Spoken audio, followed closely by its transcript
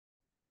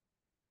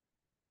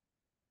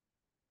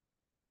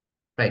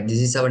Right,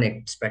 this is our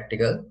next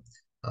practical.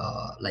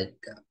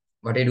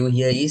 What I do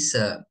here is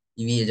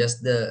we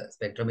adjust the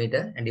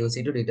spectrometer and use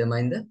it to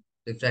determine the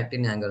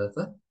refracting angle of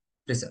a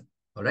prism.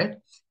 All right.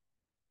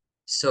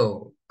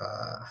 So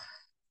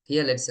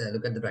here let's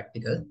look at the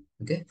practical.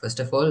 Okay. First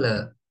of all,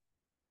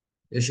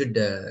 you should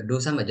do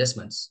some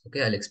adjustments.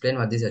 Okay, I'll explain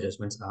what these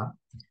adjustments are.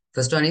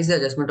 First one is the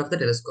adjustment of the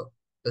telescope.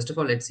 First of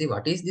all, let's see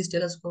what is this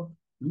telescope.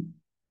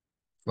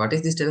 What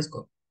is this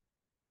telescope?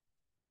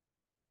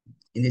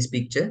 In this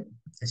picture,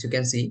 as you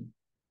can see,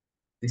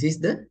 this is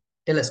the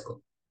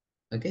telescope.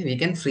 Okay, we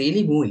can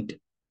freely move it,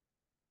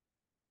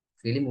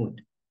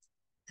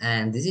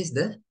 and this is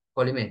the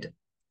collimator.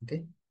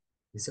 Okay,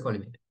 this is a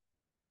collimator.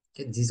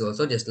 Okay, this is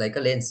also just like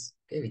a lens.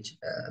 Okay, which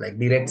like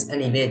directs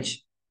an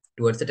image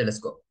towards the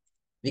telescope.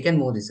 We can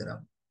move this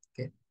around.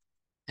 Okay,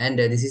 and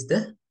this is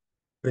the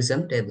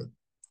prism table.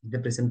 The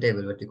prism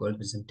table, what you call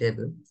prism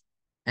table,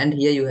 and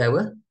here you have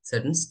a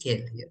certain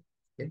scale here.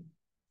 Okay,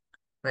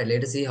 right.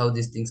 Let us see how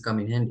these things come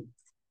in handy.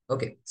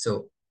 Okay,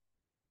 so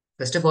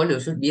first of all, you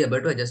should be able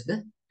to adjust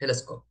the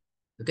telescope.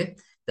 Okay,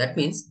 that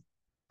means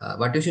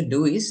what you should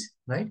do is,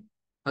 right,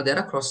 now there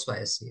are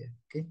crosswires here.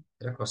 Okay,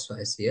 there are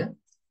crosswires here.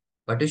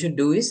 What you should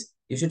do is,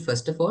 you should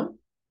first of all,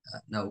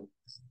 now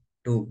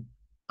to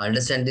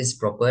understand this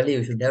properly,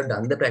 you should have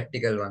done the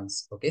practical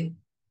ones. Okay,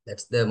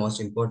 that's the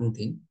most important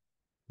thing.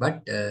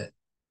 But uh,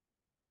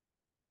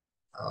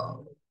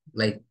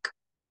 like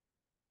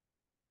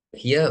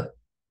here,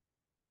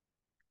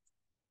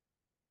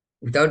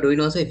 without doing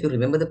also, if you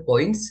remember the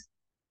points,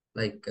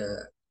 like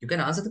you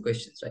can answer the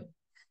questions, right?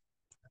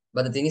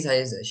 But the thing is,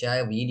 I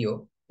share a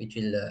video which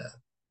will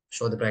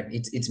show the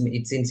practice.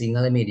 It's in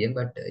single medium,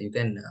 but you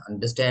can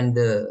understand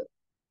the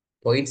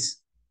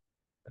points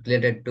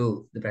related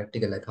to the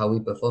practical, like how we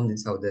perform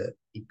this, how the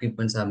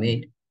equipments are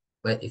made.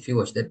 But if you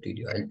watch that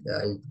video,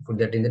 I'll put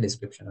that in the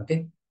description.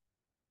 Okay,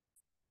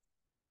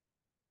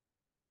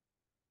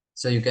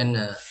 so you can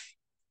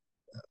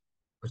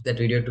watch that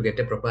video to get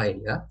a proper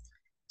idea.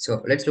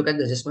 So let's look at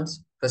the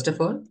adjustments. First of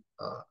all,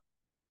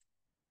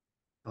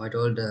 I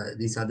told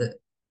these are the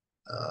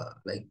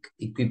like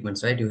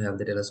equipments, right? You have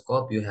the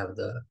telescope, you have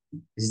the,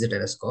 this is the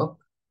telescope.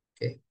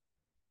 Okay,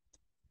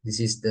 this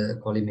is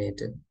the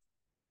collimator.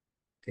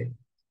 Okay,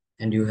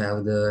 and you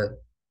have the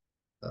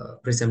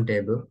prism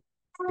table.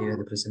 Here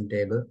the prism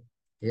table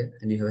here,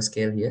 and you have a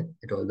scale here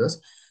at all those.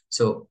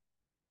 So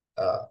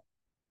uh,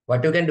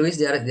 what you can do is,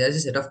 there is a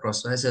set of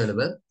crosswires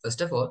available.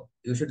 First of all,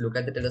 you should look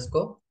at the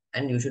telescope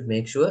and you should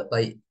make sure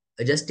by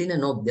adjusting a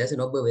knob, there's a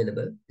knob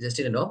available,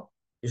 adjusting a knob,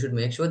 you should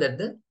make sure that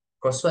the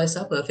crosswires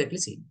are perfectly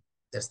seen.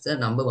 That's the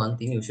number one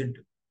thing you should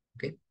do.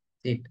 Okay,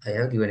 see, I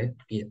have given it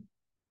here.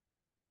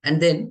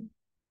 And then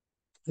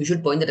you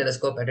should point the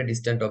telescope at a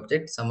distant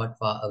object somewhat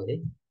far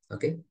away.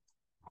 Okay,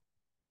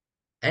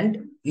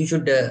 and you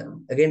should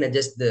again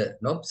adjust the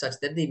knob such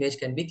that the image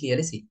can be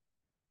clearly seen.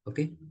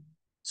 Okay,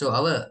 so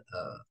our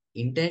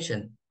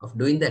intention of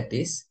doing that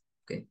is,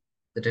 okay,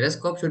 the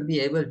telescope should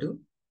be able to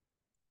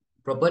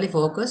properly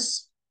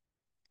focus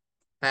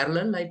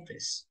parallel light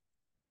rays.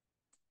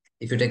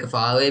 If you take a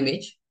far away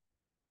image,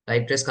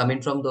 light rays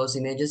coming from those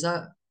images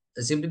are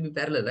assumed to be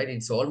parallel, right?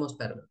 It's almost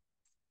parallel.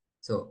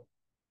 So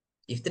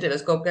if the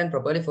telescope can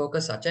properly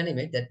focus such an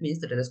image, that means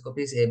the telescope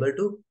is able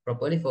to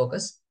properly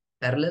focus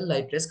parallel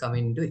light rays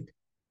coming into it,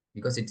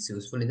 because it's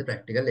useful in the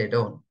practical later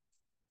on,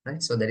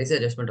 right? So there is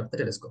adjustment of the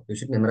telescope. You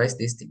should memorize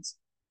these things.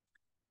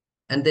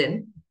 And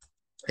then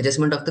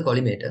adjustment of the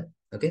collimator.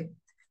 Okay,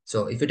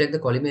 so if you take the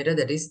collimator,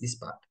 that is this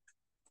part,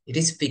 it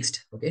is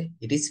fixed. Okay,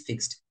 it is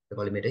fixed, the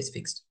collimator is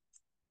fixed.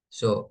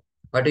 So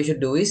what we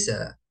should do is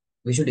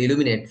we should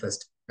illuminate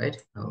first, right?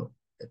 Now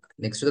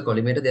next to the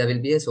collimator there will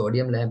be a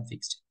sodium lamp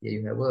fixed. Here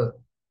you have a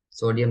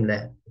sodium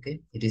lamp.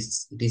 Okay, it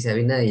is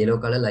having a yellow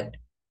color light.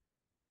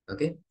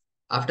 Okay,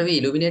 after we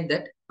illuminate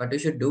that, what we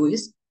should do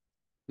is,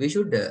 we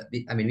should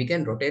we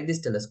can rotate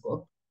this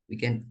telescope. We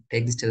can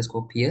take this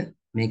telescope here,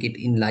 make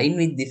it in line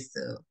with this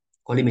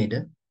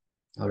collimator.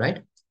 All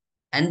right,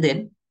 and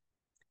then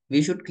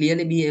we should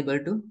clearly be able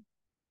to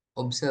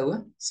observe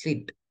a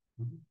slit.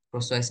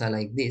 Crosswise are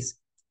like this,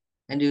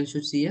 and you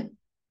should see a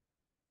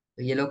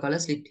yellow color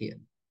slit here,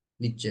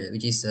 which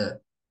is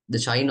the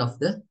shine of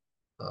the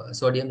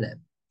sodium lamp.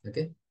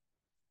 Okay,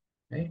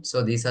 right.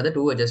 So these are the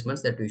two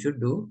adjustments that we should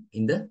do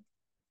in the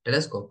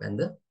telescope and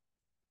the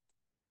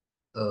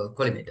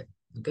collimator.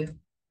 Okay,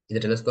 in the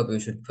telescope you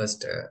should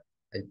first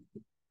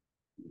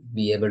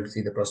be able to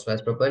see the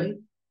crosswires properly.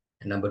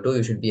 And number two,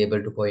 you should be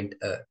able to point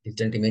a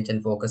distant image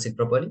and focus it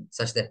properly,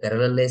 such that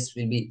parallel rays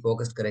will be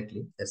focused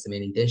correctly. That's the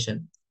main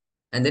intention.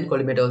 And then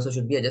collimator also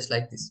should be adjusted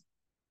like this.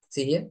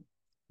 See here,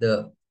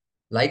 the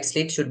light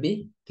slit should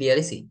be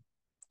clearly seen.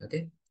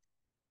 Okay,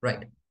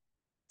 right.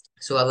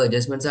 So our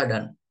adjustments are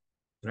done,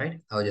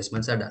 right? Our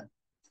adjustments are done.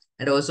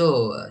 And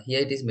also here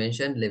it is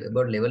mentioned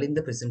about leveling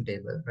the prism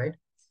table, right?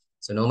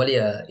 So normally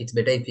it's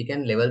better if you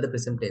can level the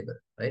prism table,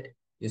 right?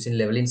 Using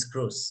leveling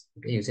screws.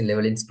 Okay, using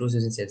leveling screws,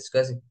 using set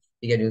screws,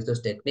 you can use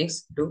those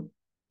techniques to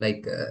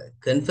like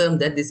confirm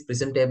that this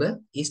prism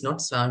table is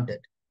not slanted.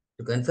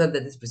 To confirm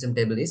that this prism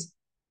table is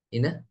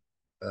in a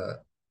uh,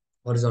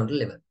 horizontal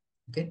level.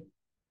 Okay,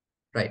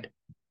 right.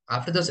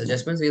 After those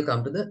adjustments, we'll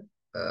come to the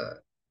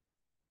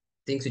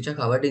things which are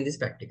covered in this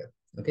practical.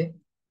 Okay,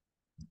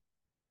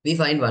 we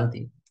find one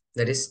thing,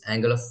 that is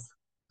angle of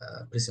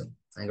prism,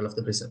 angle of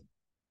the prism.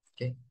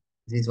 Okay,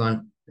 this is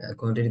one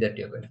quantity that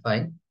you're going to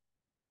find,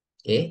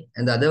 A,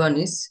 and the other one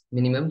is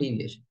minimum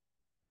deviation,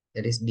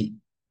 that is D.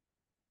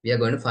 We are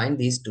going to find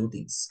these two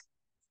things,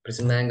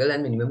 prism angle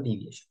and minimum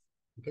deviation.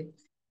 Okay,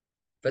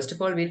 first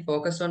of all, we'll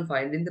focus on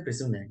finding the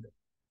prism angle.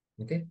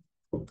 Okay,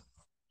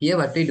 here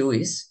what we do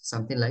is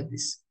something like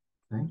this,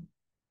 right?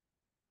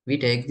 We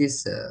take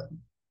this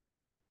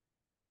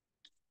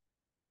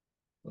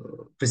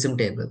prism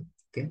table,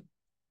 okay,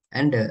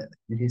 and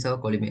this is our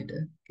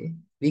collimator. Okay,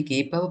 we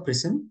keep our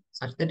prism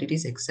such that it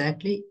is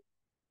exactly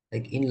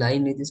like in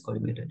line with this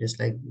collimator, just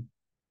like this.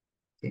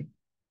 Okay,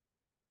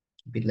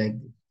 keep it like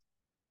this.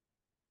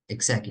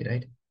 Exactly,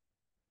 right?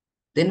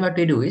 Then what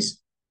we do is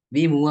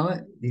we move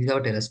our, this is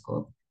our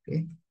telescope.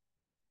 Okay,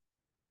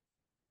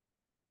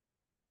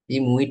 we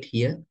move it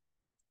here.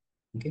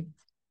 Okay,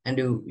 and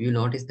you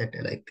notice that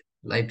like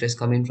light rays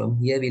coming from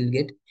here will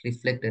get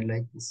reflected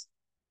like this.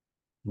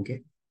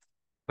 Okay,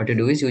 what you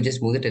do is you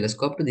just move the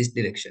telescope to this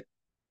direction.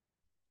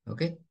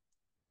 Okay,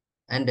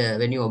 and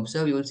when you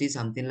observe, you will see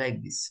something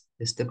like this,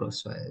 just the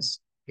crosswires.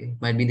 Okay,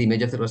 it might be the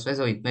image of the crosswires,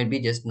 or it might be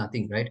just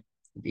nothing, right?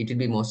 It will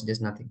be mostly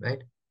just nothing,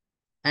 right?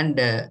 And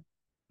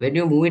when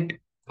you move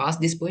it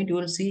past this point, you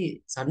will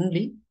see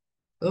suddenly,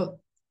 oh,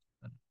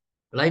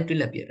 light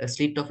will appear, a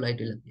slit of light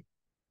will appear.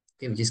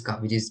 Okay,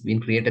 which is being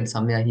created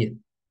somewhere here.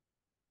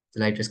 The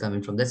light is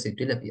coming from the slit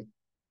will appear.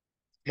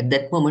 At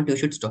that moment, you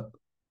should stop.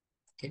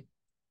 Okay,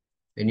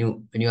 when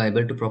you are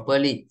able to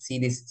properly see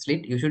this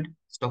slit, you should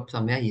stop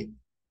somewhere here.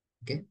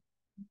 Okay,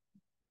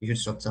 you should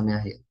stop somewhere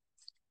here,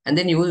 and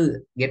then you will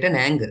get an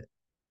angle.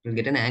 You'll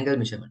get an angle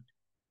measurement.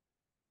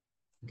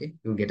 Okay,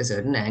 you get a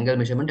certain angle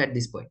measurement at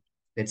this point.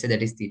 Let's say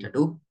that is theta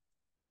 2,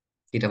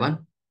 theta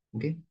 1.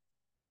 Okay,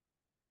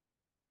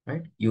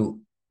 right?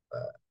 You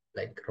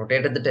like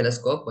rotated the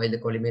telescope while the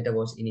collimator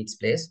was in its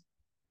place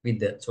with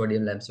the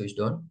sodium lamp switched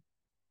on.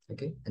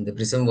 Okay, and the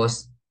prism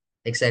was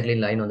exactly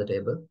in line on the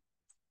table,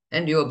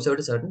 and you observed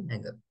a certain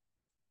angle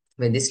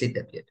when this slit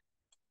appeared.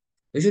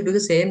 You should do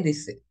the same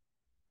this way.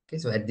 Okay,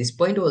 so at this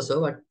point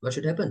also, what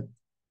should happen?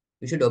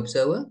 You should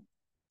observe a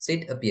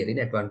slit appearing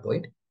at one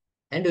point,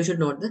 and you should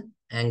note the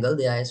angle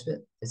there as well.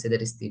 Let's say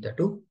that is theta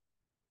 2.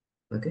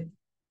 Okay,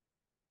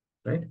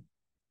 right?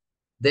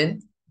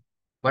 Then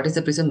what is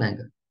the prism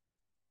angle?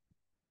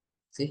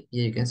 See,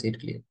 here you can see it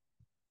clear,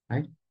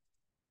 right?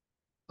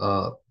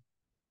 Uh,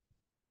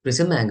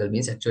 Prism angle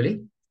means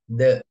actually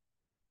the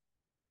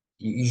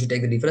you should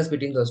take the difference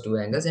between those two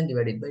angles and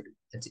divide it by 2.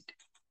 That's it.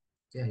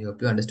 Yeah, you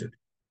hope you understood,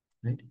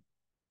 right?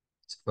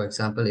 So for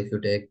example, if you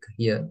take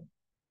here,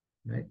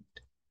 right?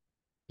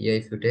 Here,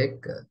 if you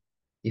take,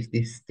 if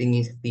this thing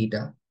is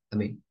theta, I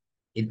mean,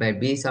 it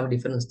might be some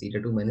difference, theta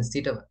 2 minus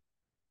theta 1.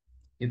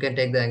 You can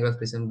take the angle of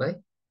prism by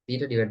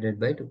theta divided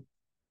by 2.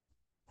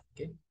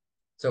 Okay.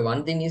 So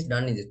one thing is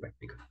done in this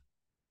practical.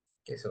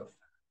 Okay, so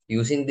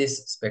using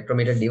this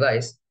spectrometer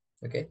device,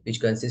 okay, which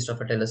consists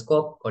of a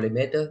telescope,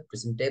 collimator,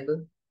 prism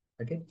table,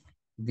 okay,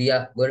 we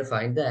are going to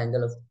find the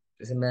angle of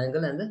prism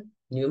angle and the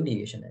minimum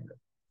deviation angle.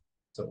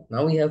 So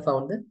now we have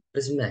found the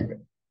prism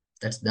angle.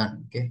 That's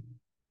done. Okay,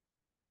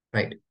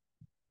 right.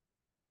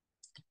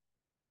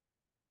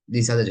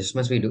 These are the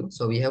adjustments we do.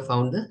 So we have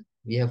found a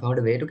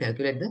way to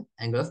calculate the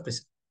angle of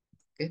prism.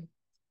 Okay.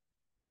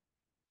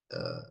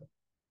 Uh,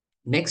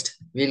 Next,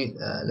 we'll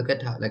look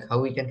at how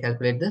we can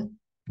calculate the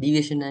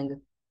deviation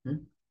angle. Hmm?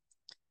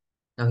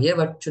 Now here,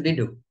 what should we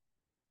do?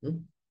 Hmm?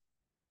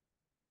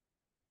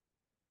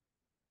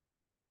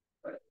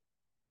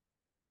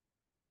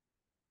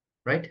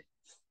 Right.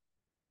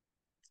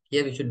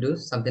 Here we should do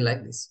something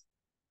like this.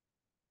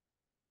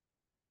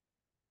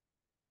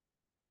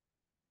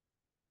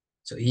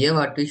 So here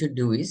what we should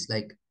do is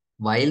like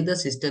while the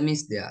system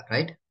is there,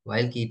 right?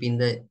 While keeping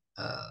the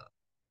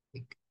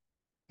like,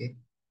 okay,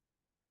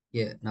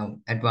 here now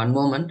at one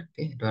moment,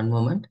 okay, at one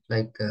moment,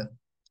 like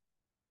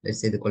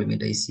let's say the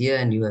collimator is here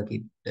and you have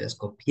keep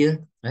telescope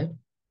here, right?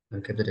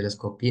 You keep the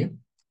telescope here.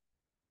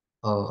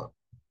 Uh,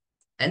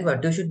 and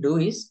what you should do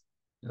is,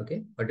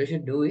 okay, what you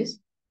should do is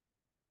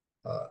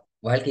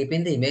while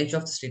keeping the image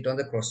of the slit on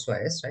the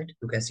crosswise, right?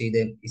 You can see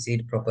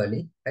it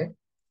properly, right?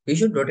 We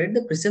should rotate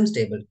the prism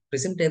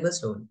table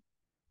slowly.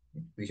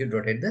 We should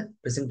rotate the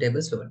prism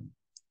table slowly,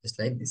 just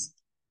like this.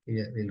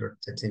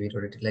 Let's say we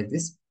rotate it like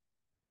this,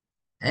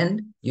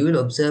 and you will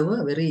observe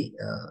a very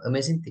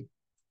amazing thing.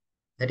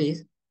 That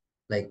is,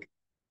 like,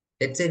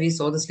 let's say we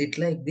saw the slit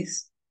like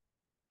this.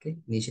 Okay,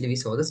 initially we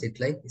saw the slit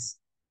like this.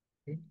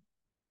 Okay,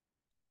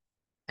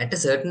 at a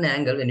certain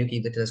angle, when you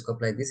keep the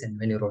telescope like this, and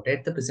when you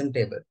rotate the prism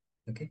table,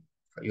 okay,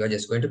 you are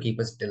just going to keep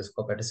a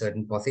telescope at a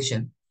certain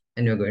position,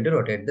 and you are going to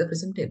rotate the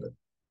prism table.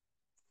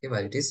 Okay,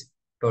 while it is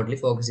totally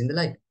focusing the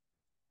light.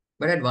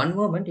 But at one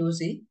moment, you will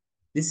see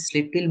this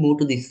slit will move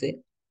to this way.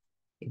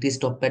 It will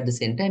stop at the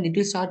center and it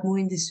will start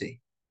moving this way,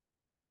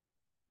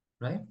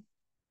 right?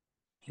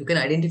 You can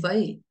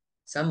identify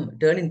some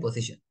turning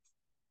position.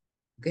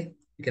 Okay,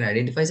 you can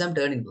identify some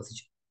turning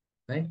position,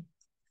 right?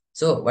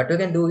 So what you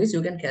can do is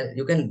you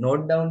can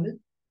note down the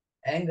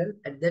angle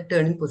at that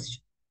turning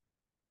position.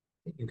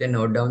 You can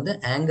note down the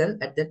angle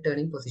at that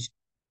turning position,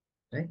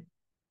 right?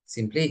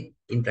 Simply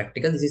in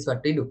practical, this is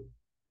what we do.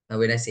 Now,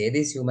 when I say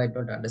this, you might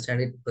not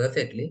understand it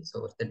perfectly.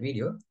 So watch that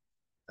video.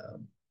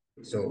 Um,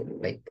 so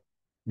like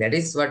that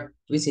is what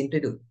we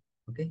simply do.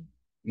 Okay,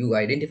 you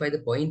identify the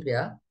point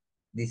where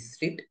this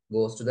slit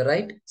goes to the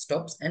right,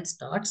 stops, and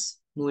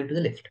starts moving to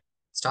the left,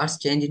 starts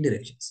changing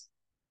directions,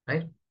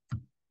 right?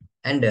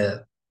 And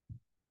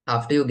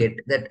after you get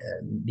that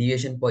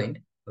deviation point,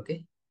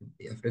 okay,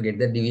 after you get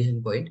that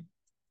deviation point,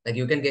 like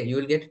you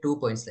will get 2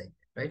 points like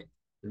that, right?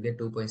 You'll get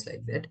 2 points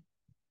like that,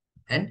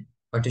 and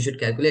what you should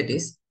calculate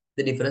is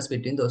the difference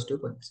between those 2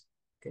 points.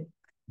 Okay,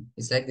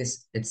 it's like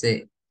this. Let's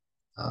say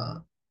uh,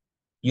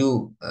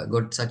 you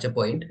got such a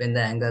point when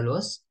the angle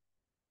was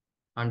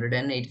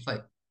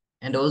 185,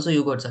 and also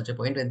you got such a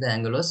point when the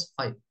angle was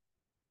 5,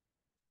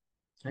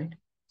 right?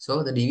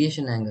 So the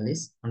deviation angle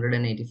is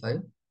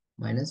 185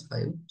 minus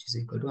 5, which is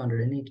equal to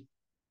 180.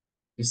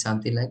 It's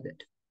something like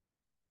that.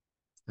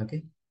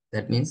 Okay,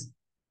 that means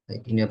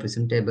like in your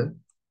prism table,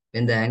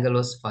 when the angle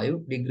was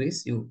 5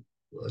 degrees, you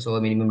saw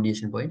a minimum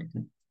deviation point.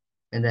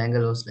 When the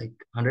angle was like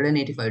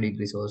 185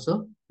 degrees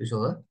also, you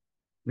show a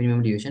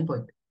minimum deviation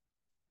point,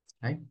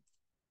 right?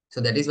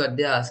 So that is what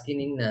they are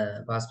asking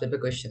in past paper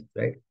questions,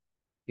 right?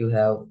 You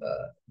have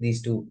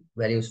these two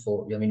values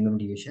for your minimum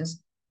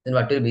deviations. Then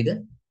what will be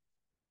the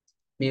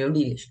minimum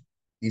deviation?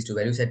 These two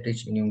values at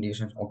which minimum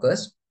deviation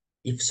occurs.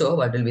 If so,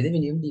 what will be the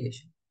minimum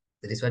deviation?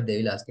 That is what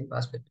they will ask in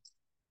past paper.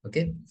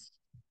 Okay.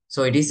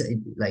 So it is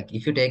like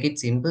if you take it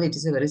simple, it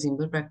is a very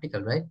simple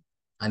practical, right?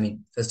 I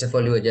mean, first of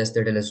all, you adjust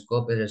the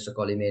telescope, adjust the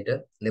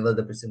collimator, level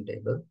the prism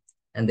table,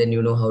 and then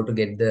you know how to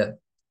get the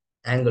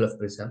angle of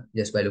prism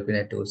just by looking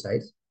at two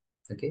sides.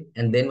 Okay,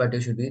 and then what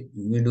you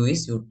do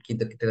is you keep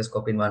the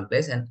telescope in one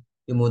place and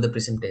you move the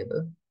prism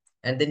table,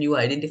 and then you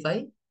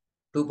identify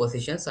two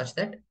positions such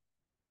that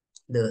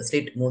the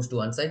slit moves to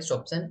one side,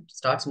 stops, and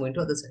starts moving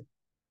to other side.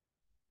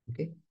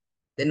 Okay,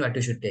 then what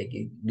you should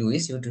do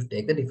is you to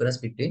take the difference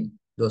between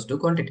those two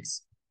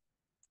quantities,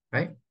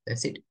 right?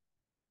 That's it.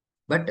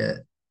 But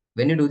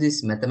when you do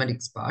this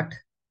mathematics part,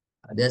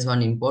 there's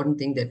one important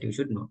thing that you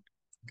should note.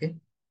 Okay,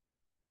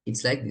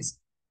 it's like this.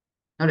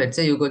 Now let's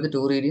say you got the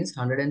two readings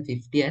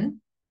 150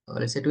 and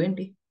let's say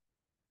 20.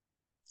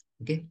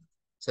 Okay,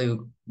 so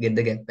you get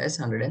the gap as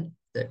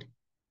 130,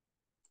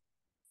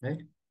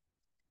 right?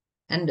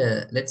 And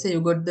let's say you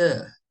got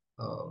the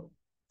uh,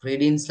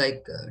 readings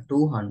like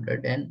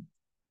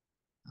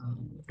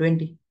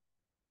 220.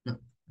 No,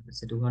 let's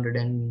say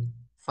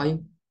 205.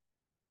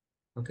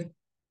 Okay,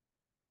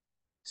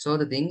 so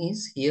the thing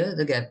is here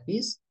the gap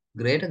is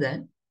greater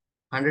than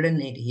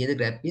 180. Here the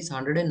gap is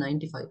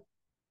 195.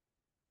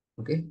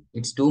 Okay,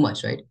 it's too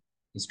much, right?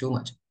 It's too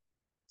much.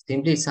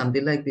 Simply it's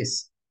something like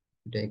this.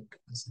 You take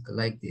a circle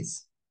like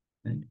this,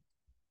 and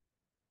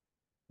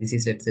this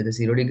is let's say the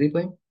 0 degree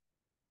point.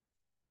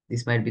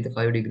 This might be the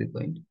 5 degree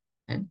point,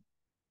 and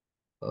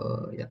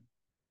yeah,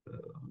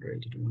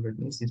 180 to 200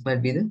 means this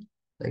might be the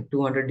like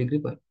 200 degree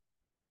point.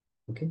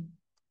 Okay,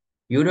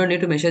 you don't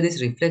need to measure this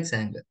reflex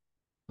angle.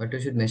 What you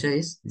should measure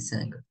is this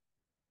angle.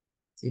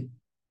 See,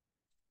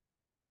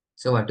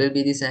 so what will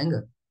be this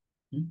angle?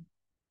 Hmm?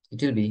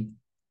 It will be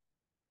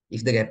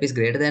if the gap is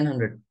greater than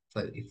 100.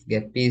 If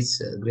gap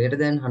is greater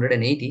than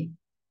 180,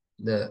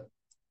 the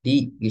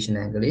deviation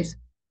angle is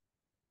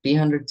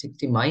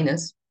 360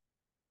 minus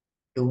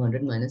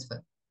 200 minus 5.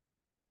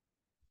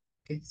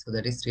 Okay, so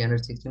that is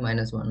 360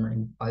 minus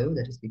 195,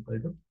 that is equal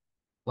to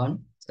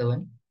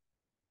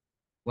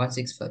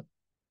 17165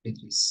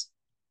 degrees.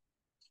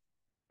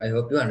 I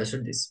hope you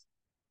understood this.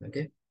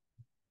 Okay,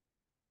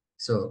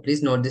 so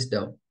please note this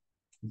down.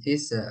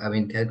 This is, I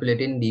mean,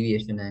 calculating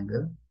deviation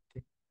angle.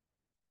 Okay.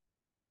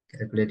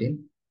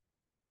 Calculating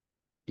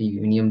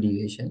minimum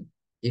deviation.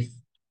 If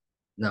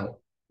now,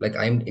 like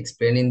I'm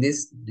explaining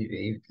this,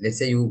 let's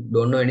say you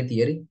don't know any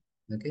theory.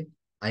 Okay,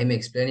 I'm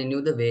explaining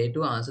you the way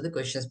to answer the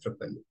questions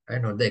properly,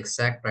 right? Not the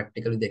exact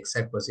practical with the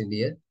exact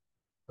procedure.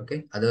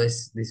 Okay,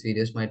 otherwise these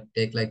videos might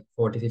take like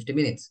 40-50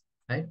 minutes,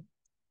 right?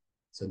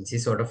 So this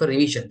is sort of a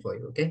revision for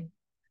you. Okay,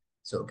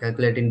 so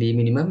calculating d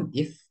minimum,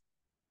 if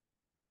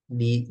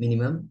d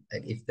minimum,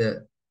 like if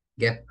the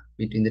gap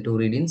between the two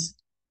readings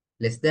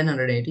less than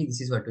 180,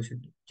 this is what you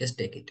should do. Just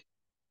take it.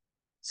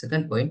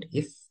 Second point,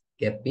 if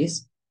gap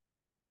is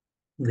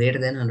greater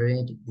than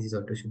 180, this is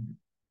what you should do.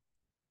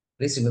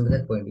 Please remember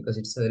that point because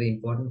it's a very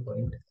important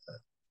point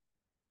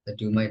that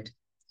you might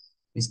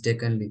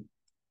mistakenly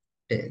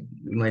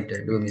you might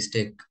do a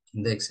mistake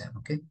in the exam.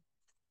 Okay,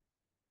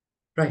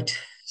 right.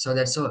 So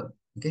that's all.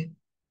 Okay,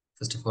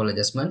 first of all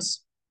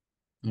adjustments.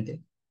 Okay,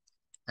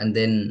 and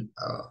then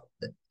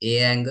the A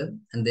angle,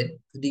 and then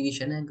the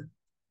division angle.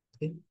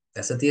 Okay,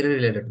 that's a theory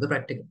related to the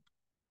practical.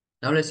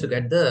 Now let's look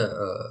at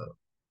the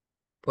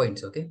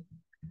points. Okay,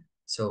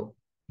 so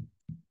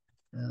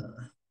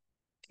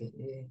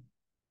okay,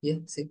 yeah,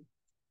 see,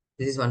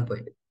 this is one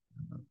point.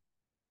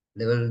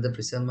 Level the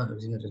prism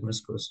using the adjustment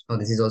screws. Oh,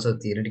 this is also a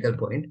theoretical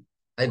point.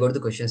 I go to the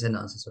questions and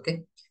answers.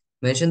 Okay.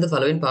 Mention the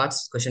following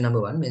parts. Question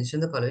number one. Mention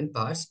the following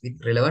parts with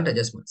relevant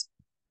adjustments.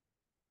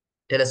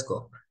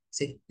 Telescope.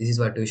 See, this is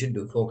what you should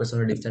do. Focus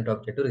on a distant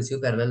object to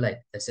receive parallel light.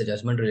 That's the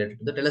adjustment related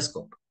to the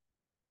telescope.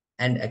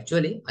 And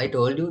actually, I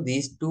told you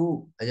these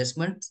two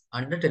adjustments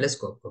under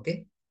telescope.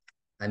 Okay.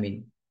 I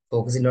mean,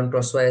 focusing on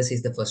crosswires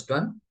is the first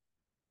one.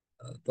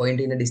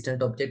 Pointing a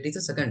distant object is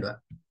the second one.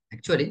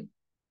 Actually,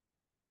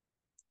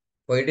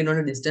 pointing on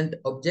a distant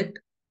object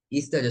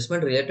is the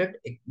adjustment related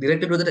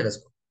to the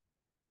telescope.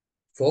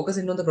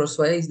 Focusing on the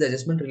crosswire is the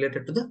adjustment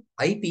related to the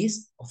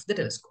eyepiece of the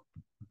telescope.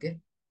 Okay.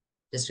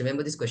 Just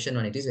remember this question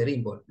one. It is very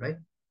important, right?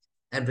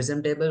 And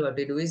prism table, what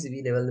we do is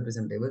we level the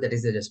prism table. That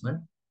is the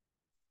adjustment.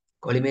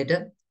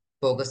 Collimator,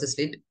 focus the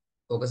slit.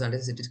 Focus until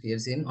the slit is clear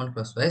seen on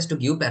crosswise to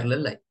give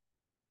parallel light.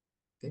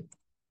 Okay.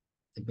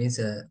 It means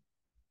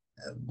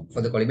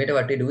for the collimator,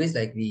 what we do is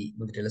like we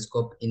move the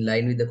telescope in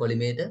line with the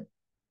collimator.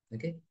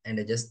 Okay. And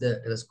adjust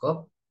the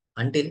telescope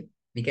until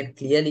we can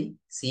clearly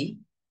see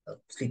a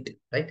slit,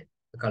 right?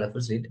 A colorful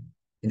slit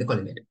in the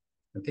collimator.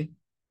 Okay.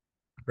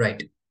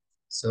 Right.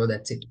 So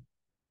that's it.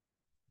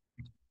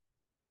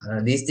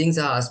 These things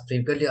are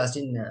frequently asked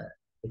in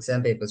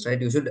exam papers,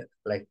 right? You should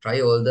like try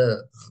all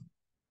the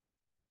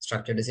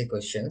structured essay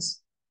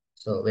questions.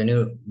 So when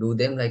you do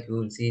them, like you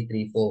will see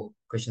 3, 4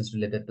 questions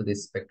related to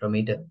this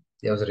spectrometer.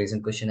 There was a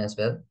recent question as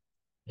well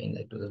in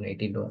like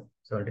 2018 to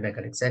 17. I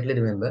can exactly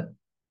remember.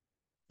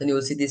 Then you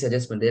will see this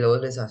adjustment. They'll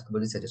always ask about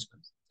this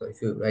adjustment. So if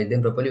you write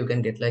them properly, you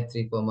can get like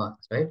 3, 4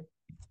 marks, right?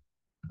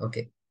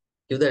 Okay.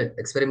 Give the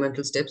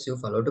experimental steps you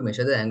follow to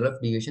measure the angle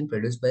of deviation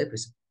produced by a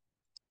prism.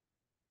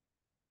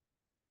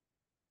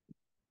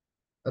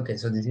 Okay,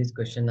 so this is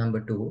question number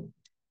 2.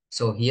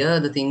 So here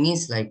the thing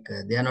is like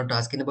they are not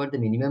asking about the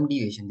minimum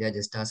deviation. They are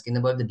just asking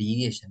about the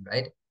deviation,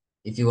 right?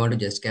 If you want to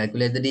just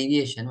calculate the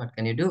deviation, what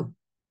can you do?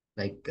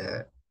 Like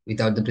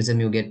without the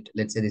prism, you get,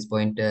 let's say this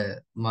point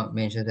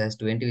mentioned as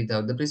 20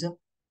 without the prism.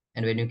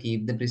 And when you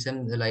keep the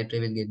prism, the light ray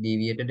will get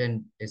deviated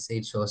and let's say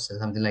it shows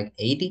something like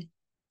 80.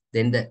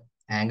 Then the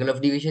angle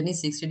of deviation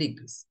is 60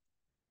 degrees.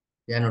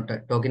 They are not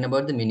talking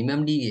about the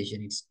minimum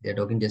deviation. They are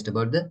talking just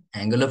about the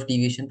angle of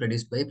deviation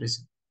produced by a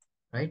prism,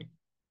 right?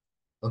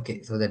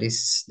 Okay, so that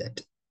is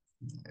that.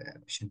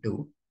 Question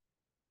 2.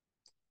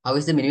 How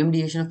is the minimum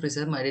deviation of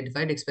prism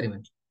identified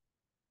experimentally?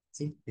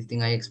 See, this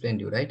thing I explained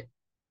to you, right?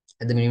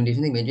 At the minimum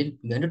deviation, the image will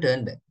begin to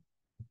turn back.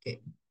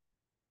 Okay.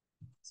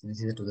 So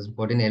this is a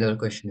 2014 A-level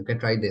question. You can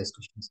try these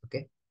questions.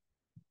 Okay.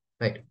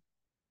 Right.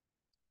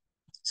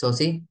 So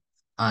see,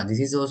 this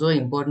is also an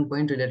important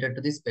point related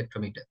to the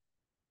spectrometer.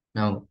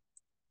 Now,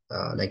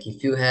 like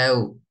if you have,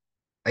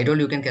 I told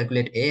you can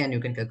calculate A and you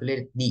can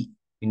calculate D,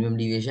 minimum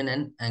deviation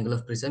and angle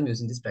of prism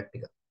using this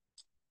practical.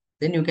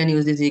 Then you can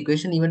use this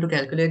equation even to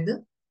calculate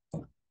the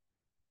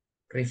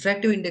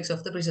refractive index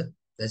of the prism.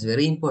 That's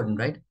very important,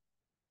 right?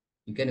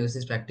 You can use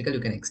this practical, you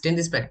can extend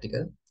this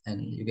practical,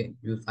 and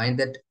you'll find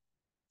that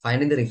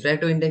finding the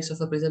refractive index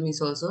of a prism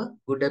is also a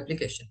good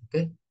application.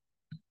 Okay,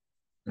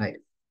 right.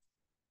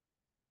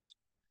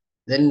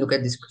 Then look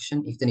at this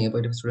question. If the near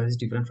point of a student is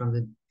different from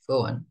the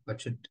before one,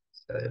 what should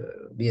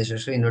be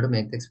assessed in order to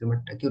make the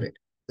experiment accurate?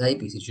 The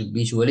eyepiece. It should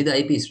be surely the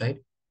eyepiece, right?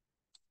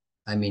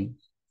 I mean,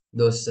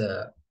 those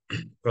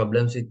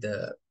problems with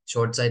the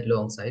short sight,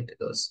 long sight,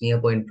 those near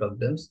point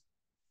problems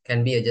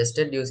can be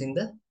adjusted using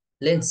the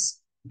lens.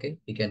 Okay,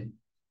 we can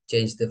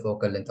change the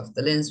focal length of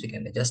the lens, we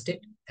can adjust it,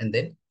 and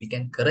then we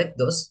can correct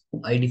those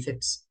eye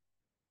defects.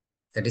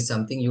 That is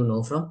something you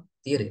know from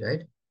theory,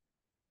 right?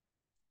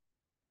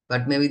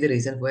 But maybe the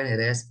reason for an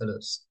error as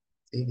follows.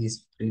 See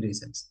these 3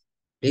 reasons.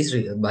 Please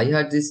by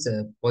heart these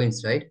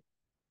points, right?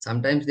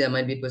 Sometimes there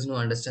might be a person who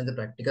understands the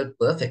practical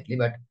perfectly,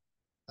 but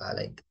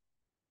like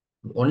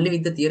only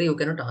with the theory you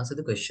cannot answer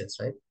the questions,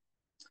 right?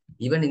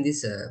 Even in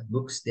these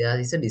books, there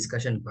is a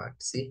discussion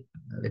part. See,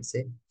 let's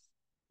say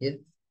here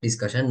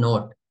discussion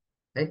note,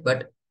 right?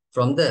 But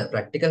from the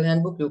practical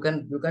handbook, you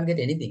can get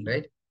anything,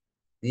 right?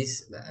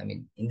 These, I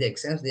mean, in the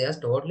exams, they are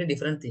totally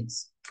different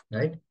things,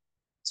 right?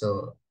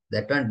 So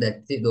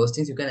those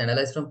things you can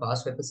analyze from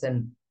past papers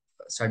and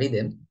study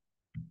them.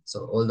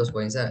 So all those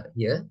points are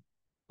here.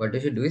 What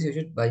you should do is you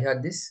should by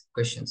heart these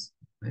questions,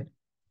 right?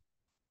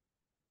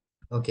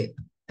 Okay,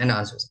 and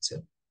answers.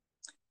 So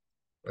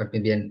what may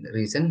be a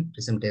reason?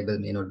 Prism table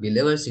may not be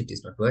level, it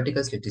is not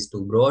vertical, it is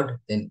too broad,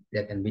 then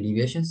there can be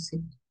deviations.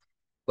 See?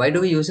 Why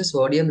do we use a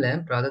sodium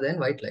lamp rather than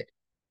white light?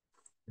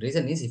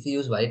 Reason is if you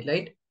use white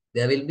light,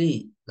 there will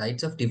be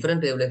lights of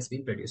different wavelengths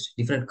being produced,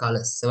 different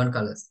colors, 7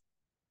 colors,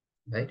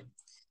 right?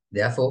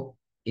 Therefore,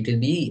 it will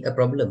be a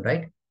problem,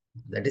 right?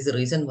 That is the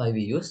reason why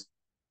we use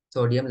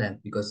sodium lamp,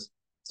 because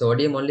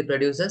sodium only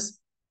produces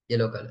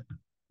yellow color,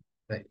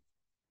 right?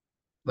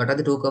 What are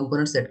the 2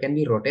 components that can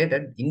be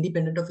rotated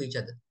independent of each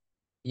other?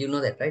 You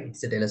know that, right?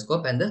 It's the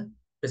telescope and the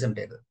prism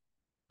table,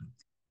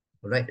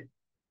 right?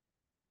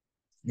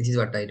 This is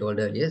what I told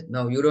earlier.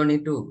 Now you don't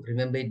need to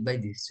remember it by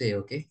this way,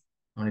 okay?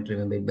 Don't need to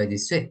remember it by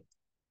this way.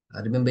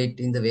 Remember it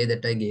in the way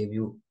that I gave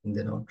you in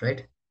the note,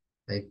 right?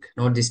 Like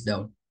note this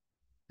down,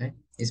 right?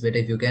 It's better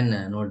if you can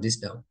note this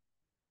down.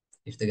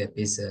 If the gap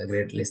is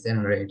greater less than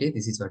 180,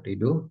 this is what we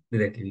do.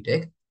 Directly we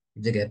take.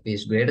 If the gap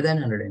is greater than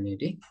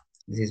 180,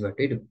 this is what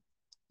we do.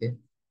 Okay.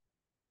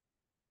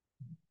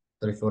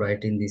 Sorry for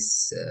writing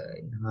this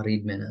in a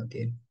hurried manner.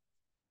 Okay.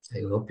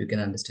 I hope you can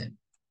understand.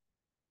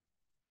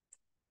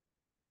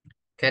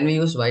 Can we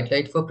use white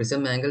light for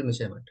prism angle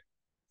measurement?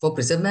 For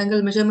prism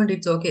angle measurement,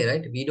 it's okay,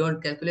 right? We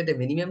don't calculate a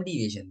minimum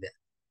deviation there.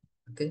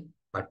 Okay.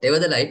 Whatever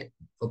the light,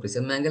 for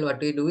prism angle, what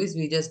we do is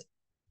we just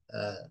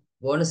uh,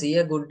 want to see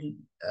a good,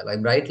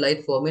 like bright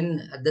light forming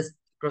at the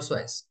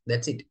crosswise.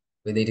 That's it.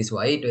 Whether it is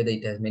white, whether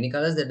it has many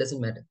colors, that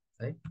doesn't matter,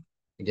 right?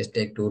 You just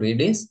take two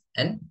readings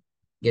and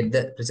get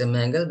the prism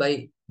angle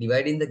by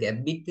dividing the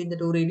gap between the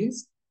two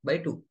readings by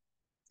 2.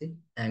 See?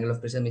 Angle of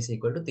prism is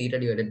equal to theta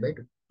divided by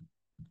 2.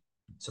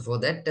 So for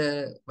that,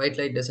 white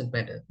light doesn't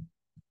matter,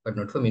 but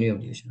not for minimum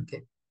deviation.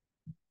 Okay.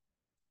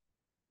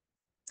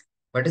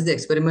 What is the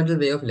experimental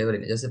way of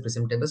leveling? Just a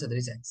prism table, so there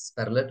is X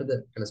parallel to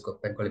the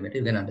telescope and collimator.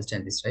 You can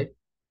understand this, right?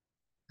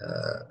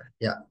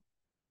 Yeah.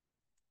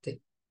 Okay.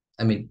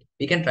 I mean,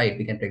 we can try it.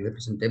 We can take the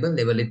prism table,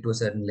 level it to a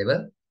certain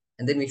level,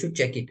 and then we should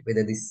check it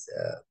whether this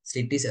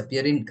slit is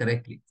appearing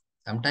correctly.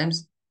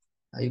 Sometimes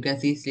you can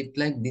see slit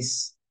like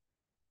this.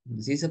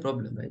 This is a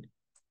problem, right?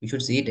 You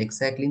should see it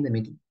exactly in the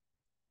middle.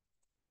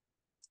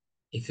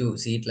 If you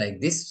see it like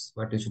this,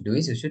 what you should do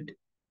is you should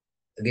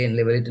again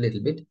level it a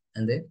little bit,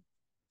 and then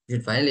you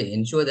should finally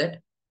ensure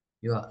that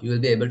you will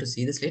be able to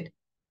see the slit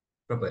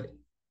properly.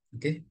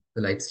 Okay,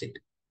 the light slit.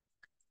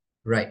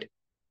 Right.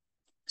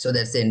 So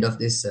that's the end of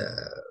this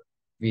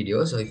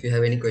video. So if you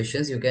have any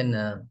questions, you can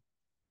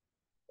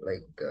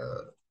like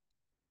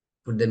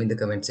put them in the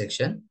comment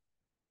section.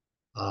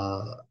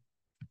 Uh,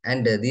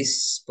 and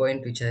this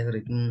point which I have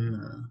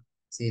written,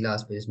 see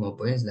last page more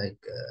points like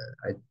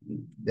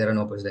there are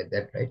no points like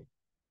that, right?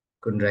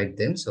 Couldn't write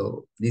them.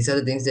 So these are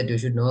the things that you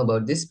should know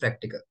about this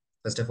practical.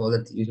 First of all,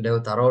 that you should have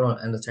a thorough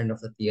understanding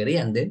of the theory,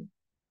 and then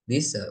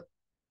these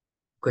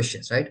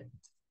questions, right?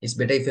 It's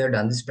better if you have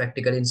done this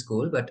practical in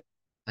school, but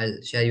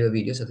I'll share you a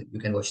video so that you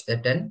can watch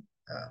that. And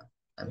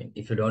I mean,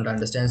 if you don't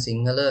understand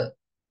Sinhala,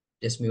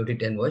 just mute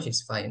it and watch.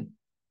 It's fine.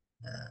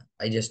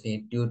 I just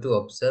need you to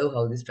observe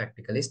how this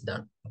practical is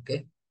done.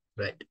 Okay,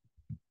 right.